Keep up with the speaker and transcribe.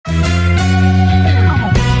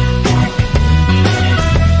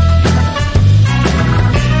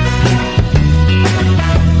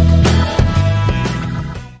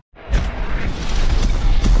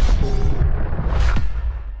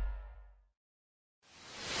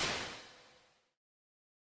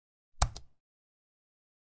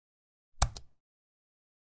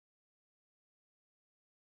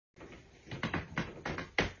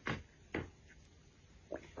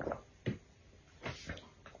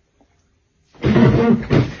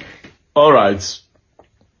All right.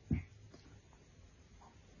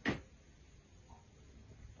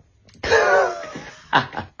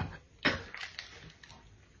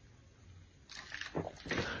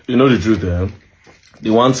 You know the truth, eh? The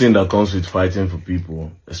one thing that comes with fighting for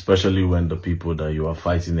people, especially when the people that you are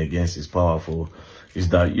fighting against is powerful, is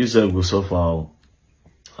that you will suffer.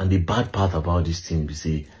 And the bad part about this thing, you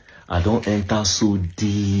see, I don't enter so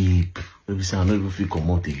deep. Maybe say I don't even feel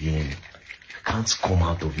come out again. I can't come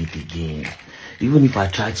out of it again. Even if I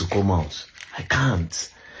try to come out, I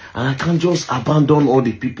can't. And I can't just abandon all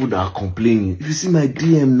the people that are complaining. If you see my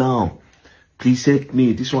DM now, please help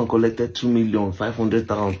me. This one collected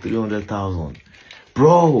 2,500,000, 300,000.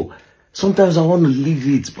 Bro, sometimes I want to leave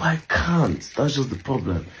it, but I can't. That's just the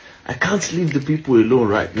problem. I can't leave the people alone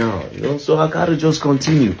right now, you know, so I gotta just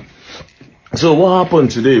continue. So what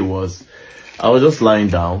happened today was, I was just lying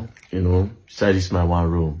down, you know, inside this my one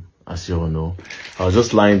room, as you all know. I was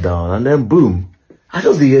just lying down, and then boom, I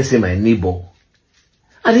just hear say my neighbor.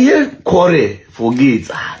 I hear quarrel for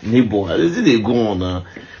gates. Neighbor, I just they go on. I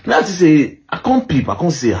have to say, I can't peep, I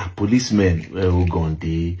can't say policemen who gone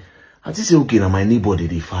there. I just say, okay, now my neighbor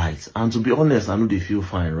they fight. And to be honest, I know they feel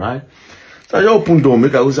fine, right? So I just open door,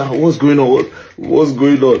 make I go say, what's going on? What's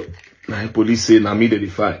going on? Now police say, na me they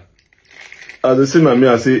fight. As they say na me,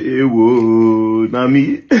 I say, hey, whoa, na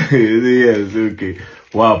me. Yes, okay.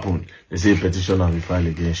 What happened? They say petition will be filed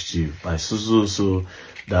against you by so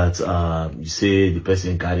that you say the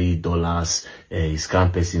person carry dollars, he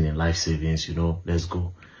scam person in life savings, you know, let's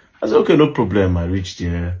go. I said, okay, no problem. I reached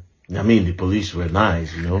there. I mean, the police were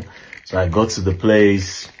nice, you know. So I got to the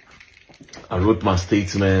place. I wrote my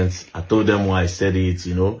statements. I told them why I said it,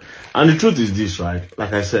 you know. And the truth is this, right?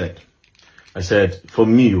 Like I said, for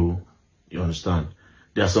me, you understand,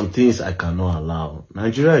 there are some things I cannot allow.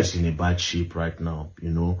 Nigeria is in a bad shape right now,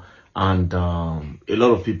 you know. And a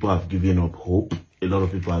lot of people have given up hope. A lot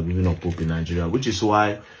of people have given up hope in Nigeria, which is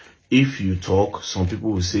why if you talk, some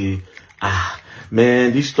people will say,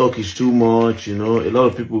 man, this talk is too much, you know. A lot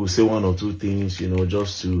of people will say one or two things, you know,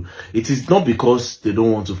 just to, it is not because they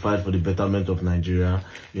don't want to fight for the betterment of Nigeria,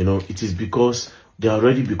 you know, it is because they're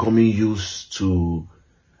already becoming used to,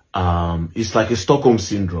 it's like a Stockholm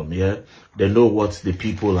syndrome, yeah. They know what the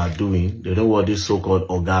people are doing. They know what these so-called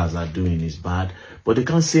orgas are doing is bad, but they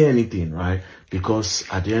can't say anything, right? Because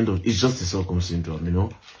at the end of, it's just the Stockholm syndrome, you know.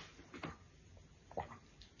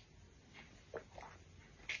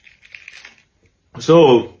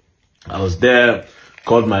 So I was there,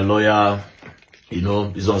 called my lawyer, you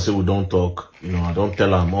know, this one say we don't talk, you know, I don't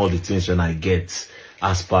tell him all the things when I get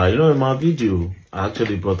as per, you know, in my video, I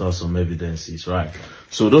actually brought out some evidences, right?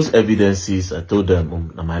 So those evidences, I told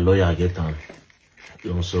them, my lawyer, I get them.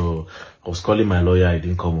 You know, so I was calling my lawyer, he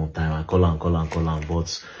didn't come on time. I call him,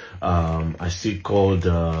 but I still called,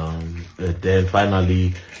 then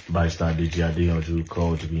finally, Barrister Adeji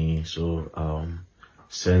called me, so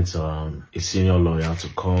sent a senior lawyer to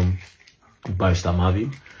come, Barrister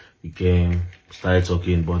Mavi. He came, started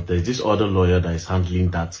talking, but there's this other lawyer that is handling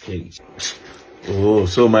that case. Oh,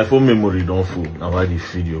 so my phone memory don't full. Now I did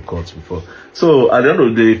video calls before. So at the end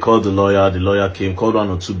of the day, called the lawyer came, called one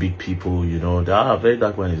or two big people, you know. They very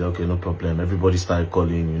dark one is okay, no problem. Everybody started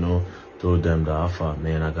calling, you know, told them that Alpha,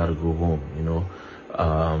 man, I gotta go home, you know.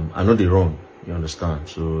 I know they run, you understand.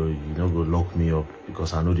 So you know, go lock me up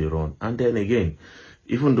because I know they run. And then again,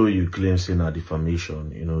 even though you claim saying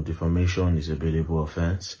defamation, you know, defamation is a bailable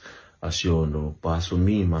offense, as you all know. But as for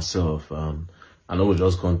me, myself, I know we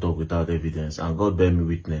just can't talk without evidence. And God bear me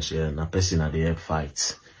witness, yeah, na person at the help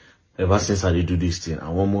fight. Ever since I did do this thing, I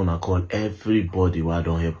want more to call everybody who I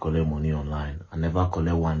don't help collect money online. I never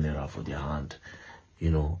collect 1 naira for their hand.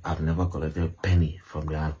 You know, I've never collected a penny from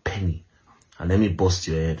their hand, penny. And let me bust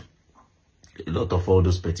your head. A lot of all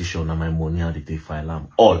those petitions and my money and they file them.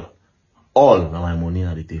 All now my money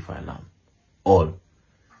and they file them. All.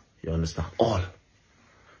 You understand? All.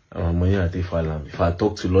 And my money and they file them. If I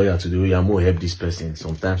talk to lawyer today, I'm more help this person.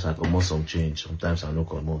 Sometimes I come out some change. Sometimes I no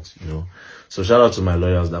come out, you know. So shout out to my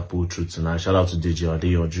lawyers that pulled through tonight. Shout out to DJ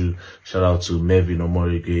Adeyoju. Shout out to Mervin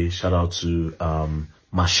Omorige. Shout out to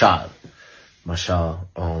Marshall,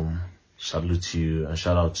 salute you, and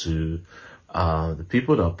shout out to the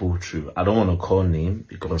people that pulled through. I don't want to call name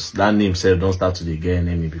because that name said don't start to get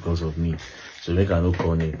enemy because of me. So make I no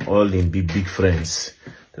call name. All in big friends.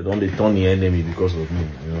 They don't turn the enemy because of me.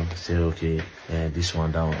 You know, say okay, this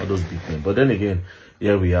one down, all those big things. But then again,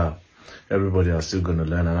 here we are. Everybody are still gonna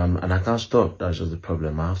learn, and I can't stop. That's just the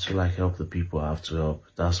problem. I have to like help the people. I have to help.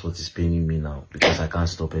 That's what is paining me now because I can't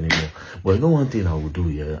stop anymore. But you know one thing I will do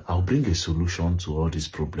here? I'll bring a solution to all this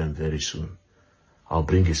problem very soon. I'll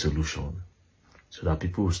bring a solution. so that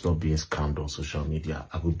people will stop being scammed on social media.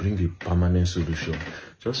 I will bring a permanent solution.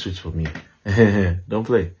 Just switch for me. Don't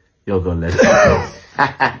play. You're gonna let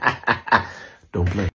Don't play.